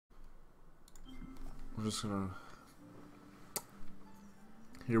I'm just gonna...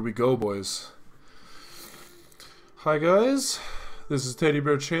 Here we go, boys. Hi, guys. This is Teddy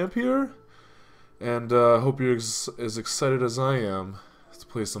Bear Champ here. And I hope you're as excited as I am to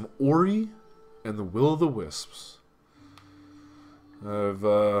play some Ori and the Will of the Wisps. I've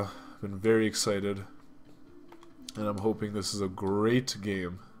been very excited. And I'm hoping this is a great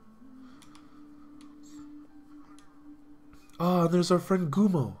game. Ah, there's our friend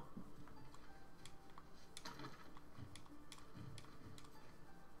Gumo.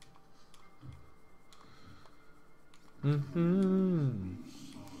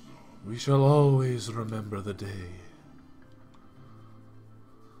 We shall always remember the day.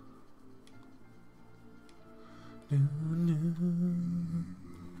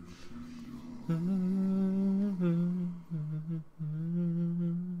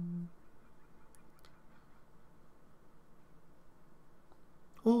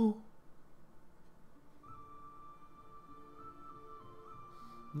 Oh.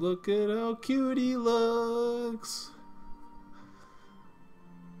 Look at how cute he looks.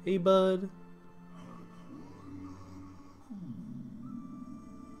 Hey, bud.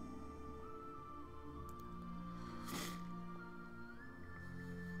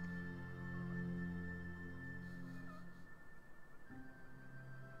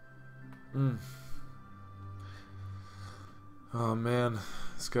 Oh man,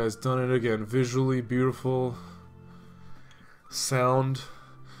 this guy's done it again. Visually beautiful. Sound.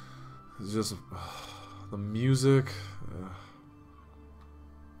 It's just the music.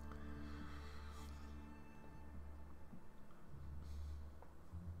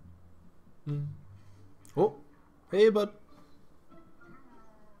 Oh, hey, bud.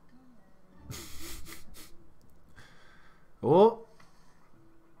 Oh,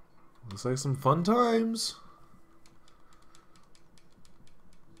 looks like some fun times.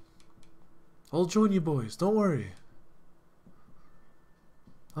 I'll join you boys, don't worry.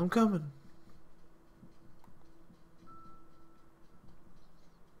 I'm coming.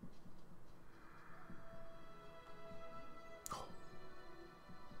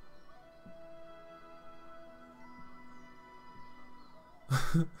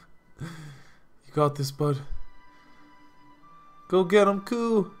 You got this, bud. Go get him,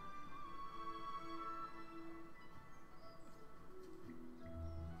 Koo.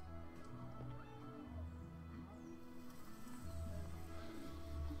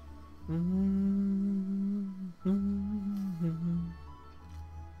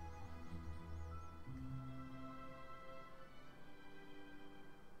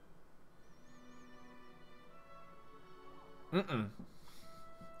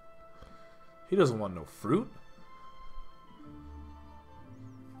 He doesn't want no fruit.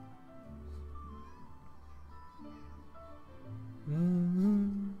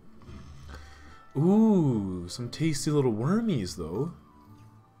 Ooh, some tasty little wormies, though.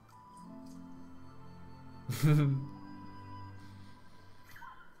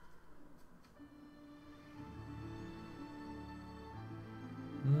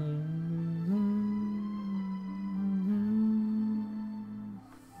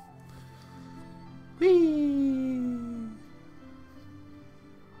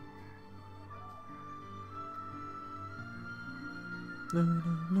 No, no,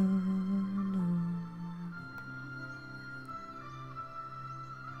 no, no.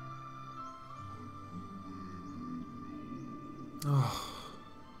 Oh.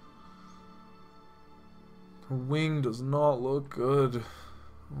 Her wing does not look good.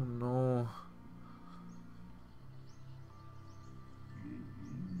 Oh no.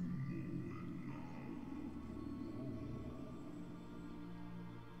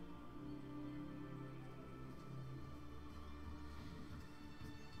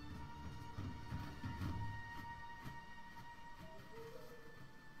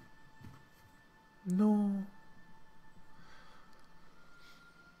 No.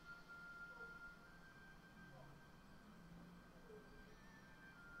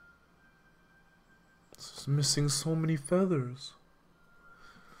 It's missing so many feathers.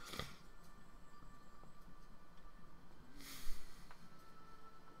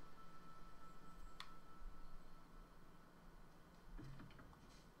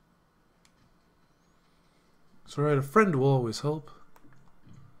 It's alright, a friend will always help.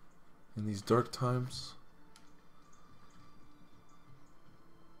 In these dark times.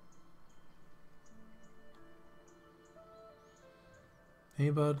 Hey,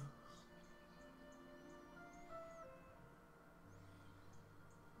 bud.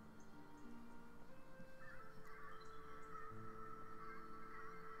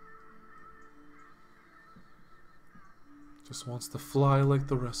 Just wants to fly like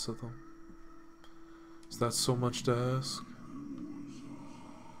the rest of them. that so much to ask?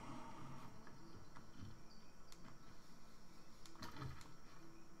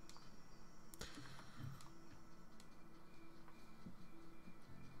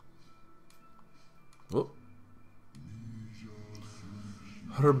 Oh.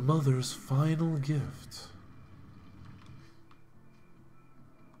 Her mother's final gift.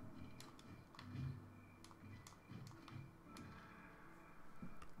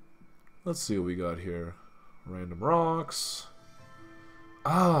 Let's see what we got here. Random rocks.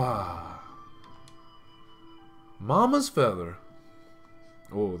 Ah. Mama's feather.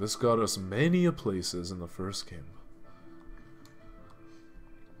 Oh, this got us many a places in the first game.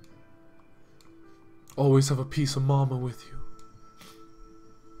 Always have a piece of mama with you.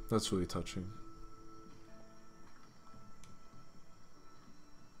 That's really touching.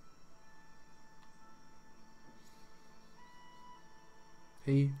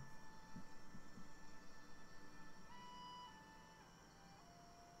 Hey.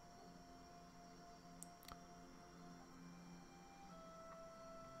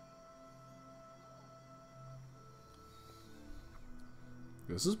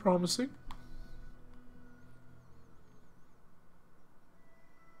 This is promising.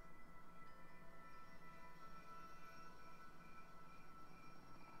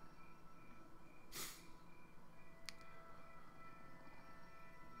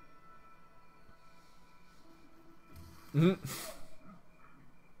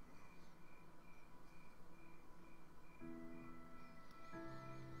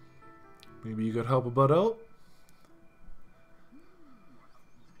 Maybe you could help a butt out?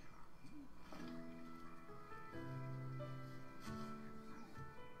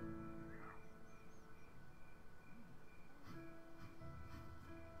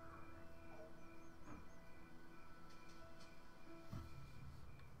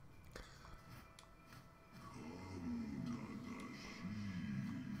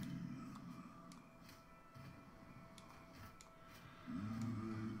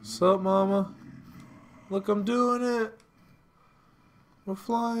 Sup, mama? Look, I'm doing it. We're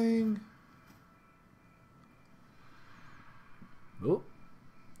flying. Oh.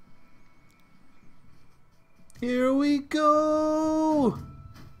 Here we go.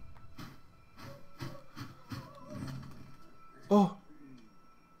 Oh.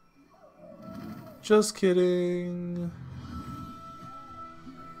 Just kidding.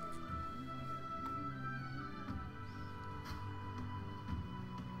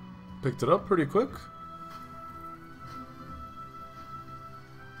 Picked it up pretty quick.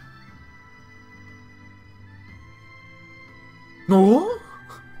 No.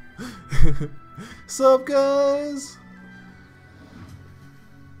 Sup, guys?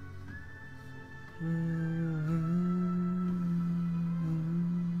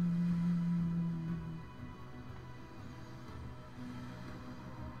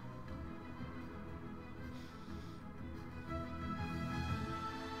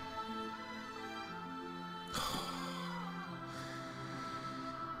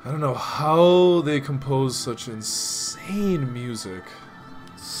 I don't know how they compose such insane music.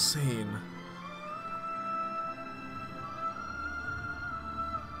 Insane.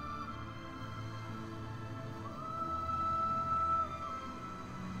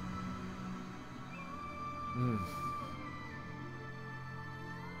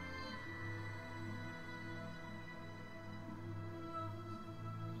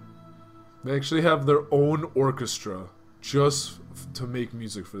 They actually have their own orchestra just to make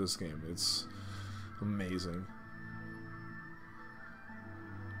music for this game. It's amazing.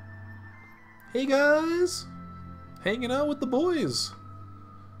 Hey guys! Hanging out with the boys!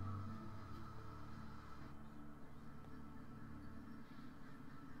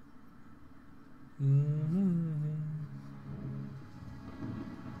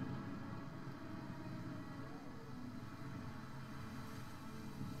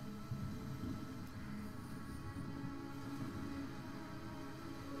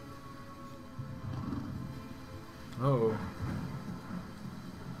 Oh.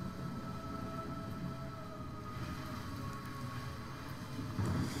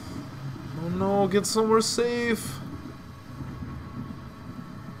 Oh no, get somewhere safe.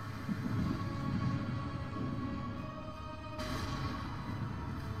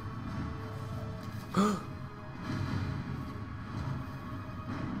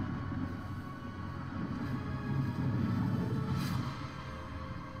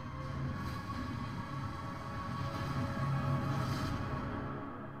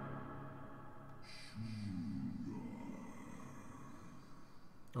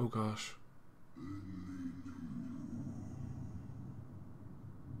 Oh gosh.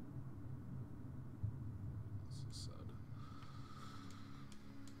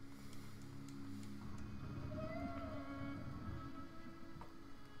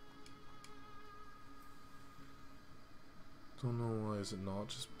 is it not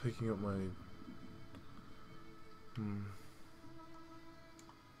just picking up my...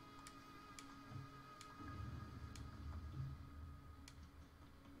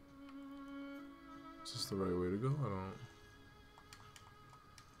 Is this the right way to go? I don't...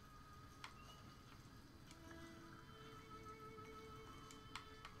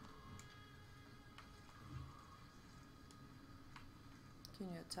 Can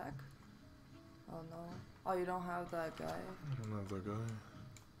you attack? Oh no. Oh, you don't have that guy. I don't have that guy.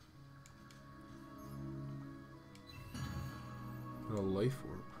 Got a life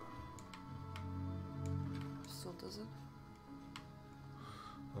orb. Still does it?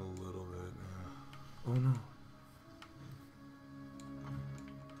 A little bit, yeah. Oh no.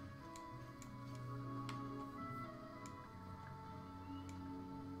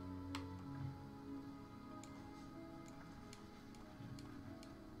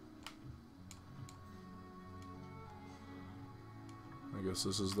 I guess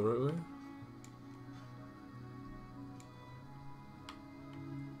this is the right way.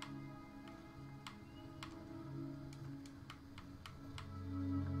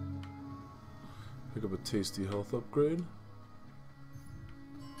 Pick up a tasty health upgrade.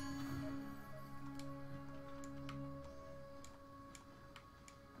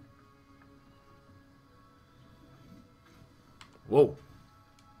 Whoa!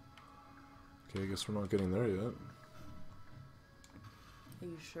 Okay, I guess we're not getting there yet. Are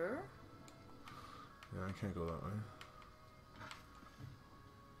you sure? Yeah, I can't go that way.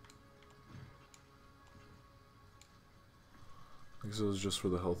 I guess it was just for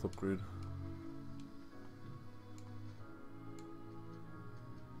the health upgrade.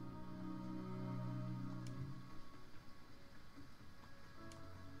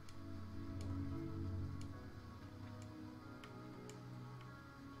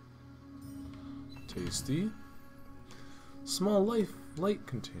 Tasty. Small light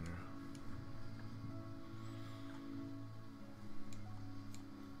container.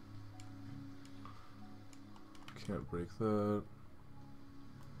 Can't break that.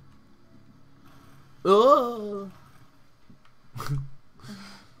 Oh!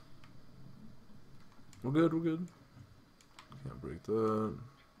 We're good, we're good. Can't break that.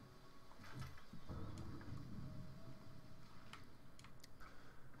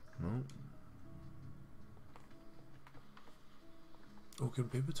 No. Oh, can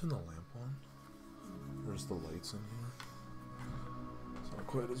Baby turn the lamp on? There's the lights in here. It's not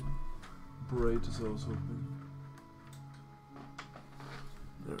quite as bright as I was hoping.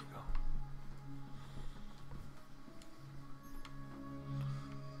 There we go.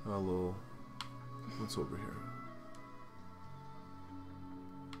 Hello. What's over here?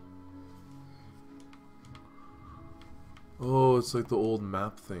 Oh, it's like the old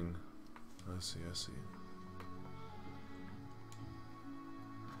map thing. I see, I see.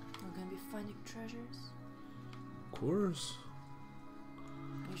 We're gonna be finding treasures? Of course.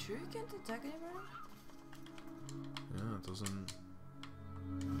 Are you sure you can't attack anybody? Yeah, it doesn't...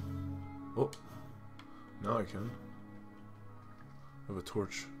 Oh! Now I can. I have a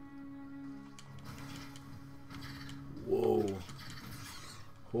torch. Whoa.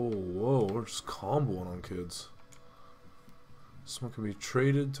 Oh, whoa, we're just comboing on kids. This one can be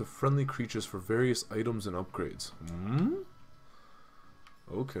traded to friendly creatures for various items and upgrades. Hmm?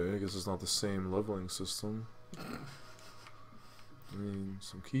 Okay, I guess it's not the same leveling system. I mean,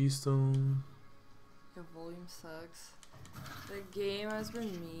 some keystone. Your volume sucks. The game has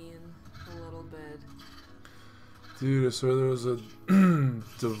been mean a little bit. Dude, I swear there was a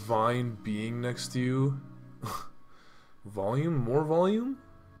divine being next to you. Volume? More volume?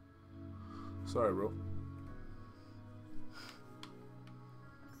 Sorry, bro.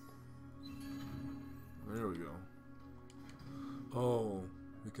 There we go. Oh,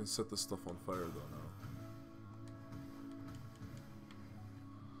 we can set this stuff on fire though now.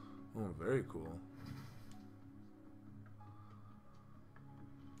 Oh, very cool.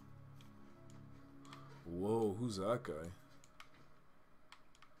 Whoa, who's that guy?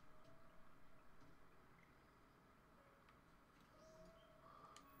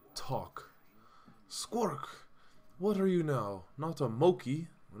 Talk. Squark! What are you now? Not a Moki?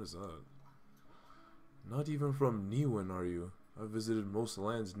 What is that? Not even from Niwen, are you? I've visited most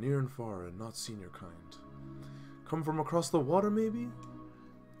lands near and far and not seen your kind. Come from across the water, maybe?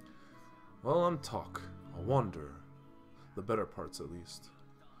 Well, I'm Talk, a wanderer. The better parts, at least.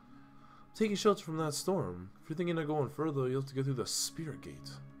 Taking shelter from that storm. If you're thinking of going further, you'll have to get through the Spirit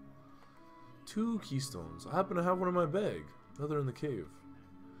Gate. 2 keystones. I happen to have one in my bag. Another in the cave.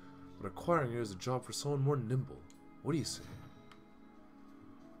 But acquiring it is a job for someone more nimble. What do you say?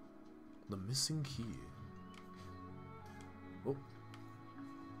 The missing key. Oh,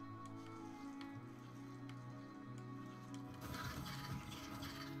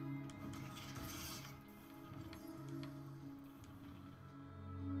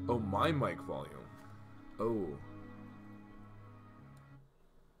 Oh, my mic volume. Oh.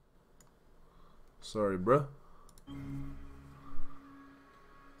 Sorry, bruh.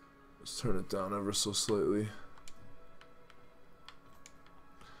 Let's turn it down ever so slightly.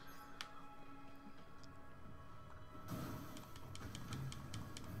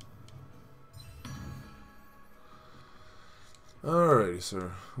 Alrighty,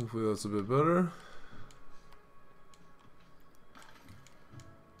 sir. Hopefully that's a bit better.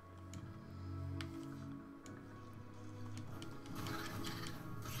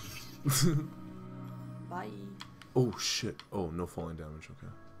 Bye. Oh shit. Oh, no falling damage, okay.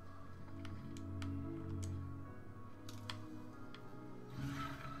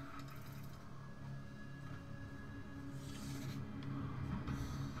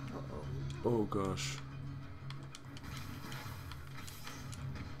 Oh gosh.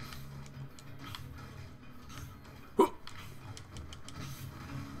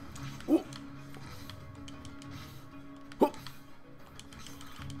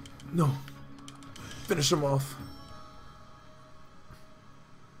 No. Finish him off.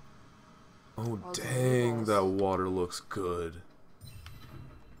 Oh, dang, that water looks good.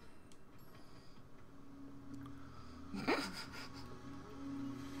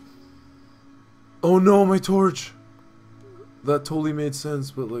 Oh no, my torch! That totally made sense,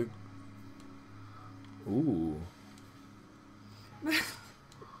 but like... Ooh.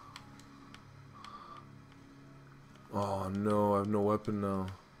 Oh no, I have no weapon now.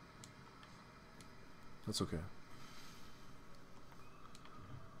 That's okay.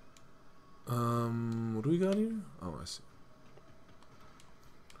 What do we got here? Oh, I see.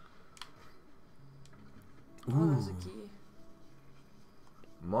 Ooh. Oh, there's a key.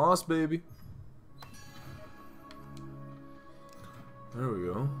 Moss, baby. There we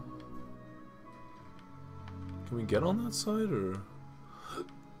go. Can we get on that side, or...?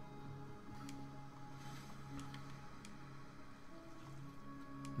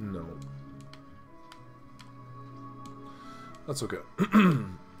 No. That's okay.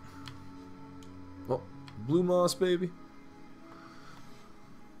 Well, blue moss, baby.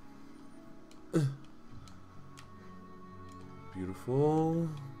 Beautiful.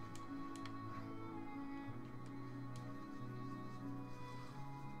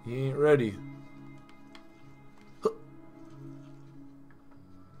 He ain't ready.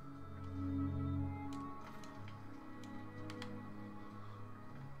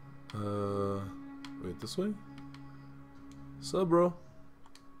 Wait, this way? Sup, bro?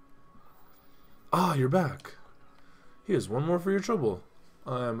 Ah, you're back. Here's one more for your trouble.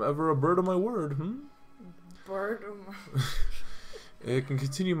 I am ever a bird of my word, Bird of my... I can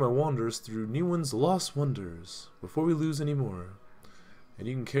continue my wanders through Niwen's lost wonders before we lose any more. And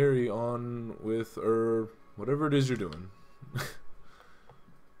you can carry on with, whatever it is you're doing.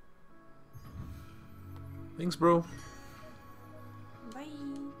 Thanks, bro. Bye.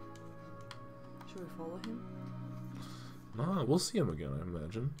 Should we follow him? Nah, we'll see him again, I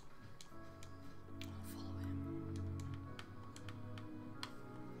imagine.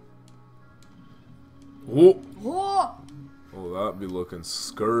 Follow him. Oh! Oh! Oh, that'd be looking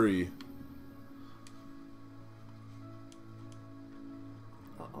scurry.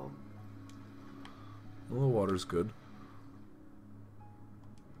 Uh-oh. Well, the water's good.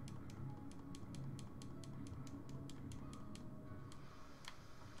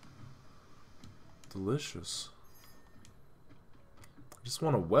 Delicious. I just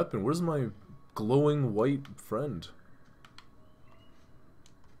want a weapon. Where's my glowing white friend?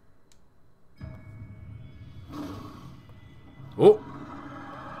 Oh!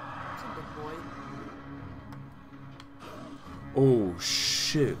 That's a good boy. Oh,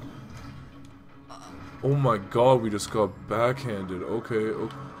 shit. Oh my god, we just got backhanded. Okay,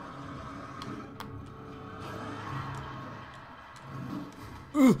 okay.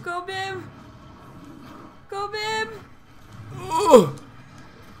 Go, Bim! Go, Bim! Ugh!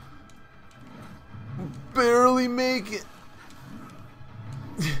 Barely make it.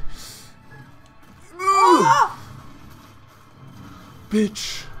 Ah!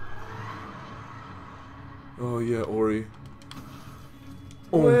 Bitch. Oh yeah, Ori.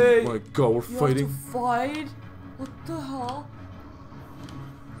 Oh Wait, my god, we're You fighting. have to fight? What the hell?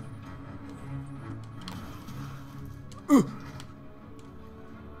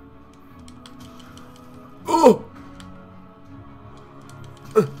 Oh!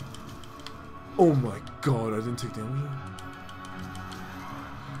 Oh my god, I didn't take damage.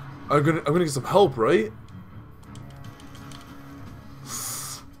 I'm gonna get some help, right?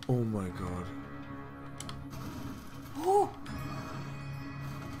 Oh my god. Oh!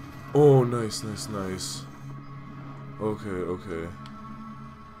 Oh, nice, nice, nice. Okay, okay.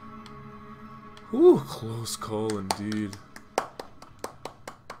 Ooh, close call indeed.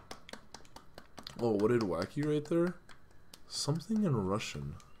 Oh, what did Wacky right there? Something in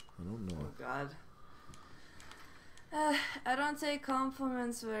Russian. I don't know. Oh god. I don't take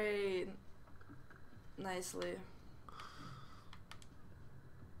compliments very nicely.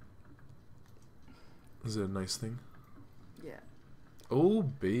 Is it a nice thing? Yeah. Oh,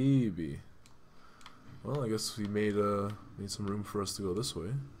 baby. Well, I guess we made some room for us to go this way.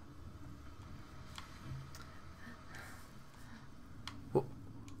 Oh.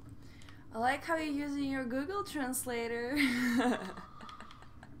 I like how you're using your Google Translator.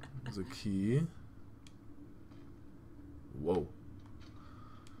 There's a key. Whoa.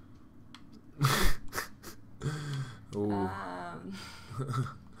 Oh.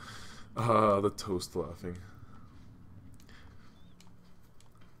 The toast laughing.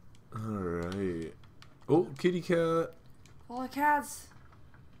 Alright. Oh, kitty cat. All the cats.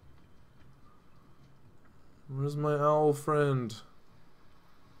 Where's my owl friend?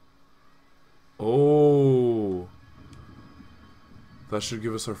 Oh. That should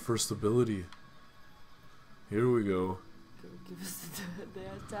give us our first ability. Here we go. Give us the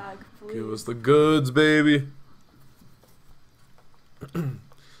attack, please. Give us the goods, baby.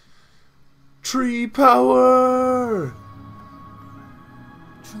 Tree power!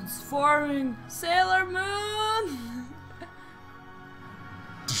 Transforming Sailor Moon!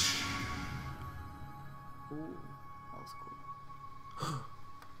 Ooh, that was cool.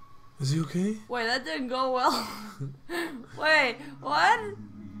 Is he okay? Wait, that didn't go well. Wait, what?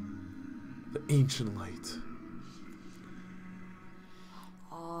 The ancient light.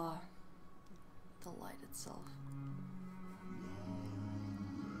 Ah, the light itself.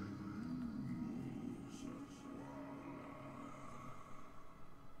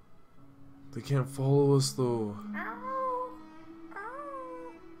 They can't follow us though. Ow.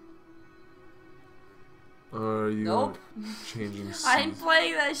 Ow. Are you Nope. changing seasons? I ain't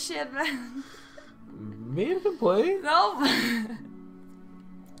playing that shit, man. Me can play. Nope.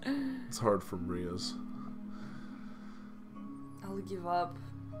 It's hard for Maria's. I'll give up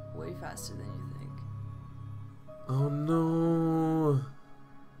way faster than you think. Oh no.